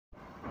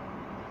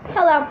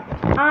Hello,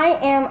 I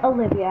am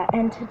Olivia,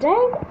 and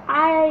today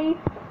I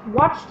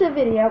watched a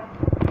video.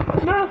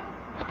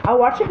 I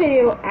watched a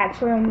video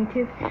actually on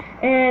YouTube,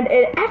 and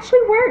it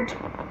actually worked,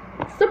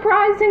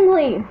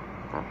 surprisingly.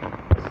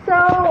 So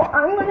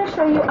I'm going to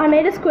show you. I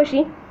made a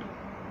squishy,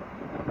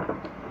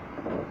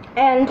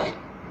 and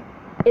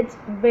it's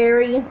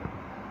very,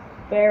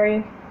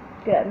 very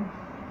good.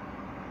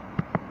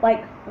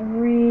 Like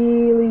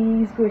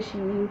really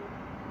squishy,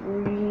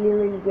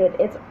 really good.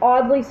 It's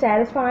oddly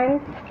satisfying.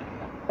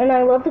 And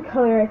I love the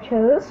color I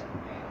chose.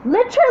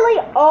 Literally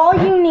all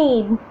you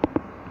need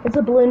is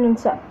a balloon and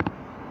soap.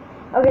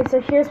 Okay,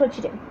 so here's what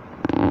you do.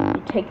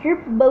 You take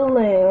your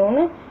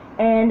balloon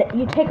and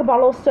you take a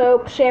bottle of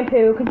soap,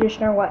 shampoo,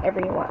 conditioner, whatever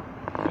you want.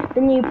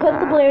 Then you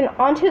put the balloon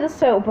onto the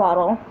soap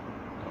bottle.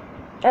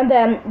 And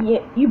then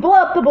you blow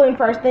up the balloon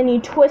first, then you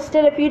twist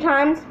it a few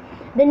times.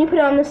 Then you put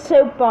it on the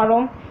soap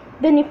bottle.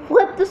 Then you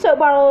flip the soap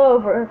bottle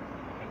over.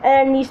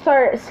 And you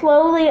start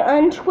slowly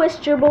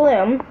untwist your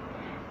balloon.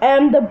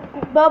 And the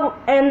bubble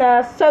and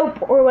the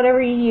soap or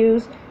whatever you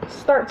use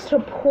starts to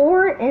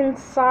pour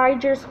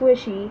inside your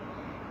squishy,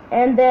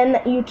 and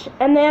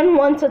then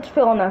once it's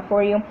full enough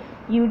for you,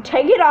 you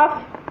take it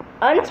off,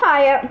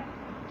 untie it,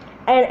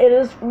 and it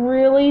is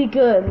really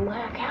good.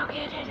 Look how good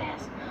it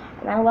is,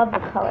 and I love the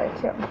color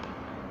too.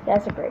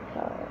 That's a great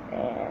color.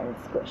 And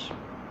squish,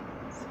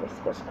 squish,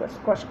 squish, squish,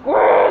 squish,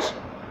 squish.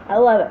 I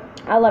love it.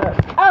 I love it.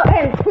 Oh,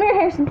 and come here,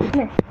 Harrison. Come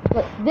here.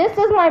 Look, this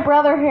is my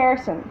brother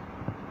Harrison.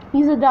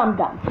 He's a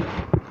dum-dum.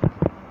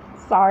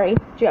 Sorry,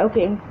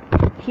 joking.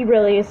 He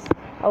really is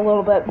a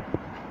little bit.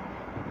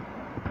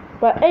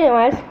 But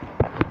anyways,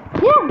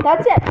 yeah,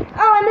 that's it.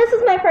 Oh, and this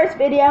is my first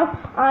video.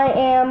 I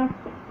am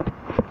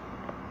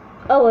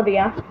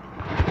Olivia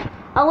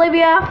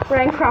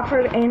Ryan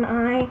Crawford, and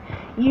I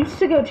used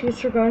to go to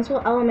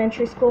Stragonesville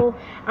Elementary School.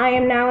 I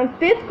am now in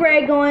 5th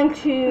grade going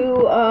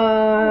to,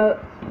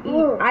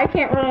 I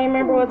can't really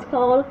remember what it's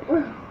called.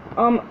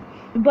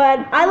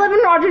 But I live in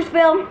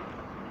Rogersville.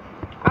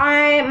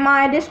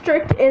 My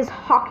district is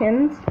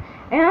Hawkins,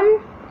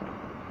 and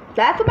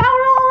that's about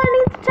all I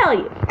need to tell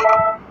you.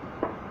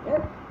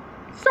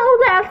 So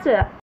that's it.